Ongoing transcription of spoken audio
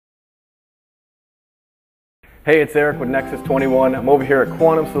Hey, it's Eric with Nexus 21. I'm over here at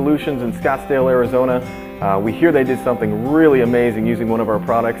Quantum Solutions in Scottsdale, Arizona. We hear they did something really amazing using one of our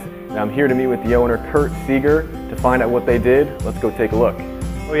products. And I'm here to meet with the owner, Kurt Seeger, to find out what they did. Let's go take a look.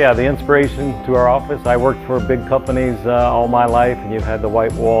 Oh yeah, the inspiration to our office. I worked for big companies all my life, and you've had the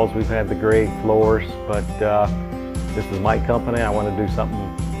white walls, we've had the gray floors, but this is my company. I want to do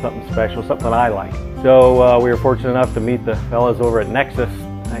something special, something I like. So we were fortunate enough to meet the fellas over at Nexus,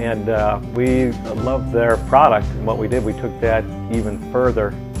 and we loved their product. And what we did, we took that even further,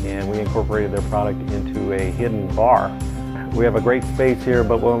 and we incorporated their product into a hidden bar. We have a great space here,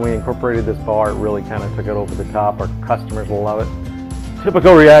 but when we incorporated this bar, it really kind of took it over the top. Our customers will love it.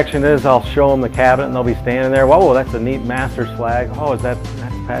 Typical reaction is I'll show them the cabinet and they'll be standing there. Whoa, that's a neat master's flag. Oh, that's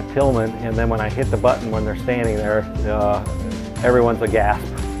Pat Tillman. And then when I hit the button when they're standing there, everyone's aghast.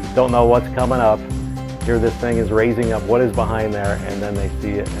 Don't know what's coming up. Here this thing is raising up what is behind there, and then they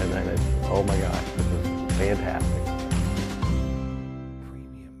see it, and then it's, oh my gosh, this is fantastic.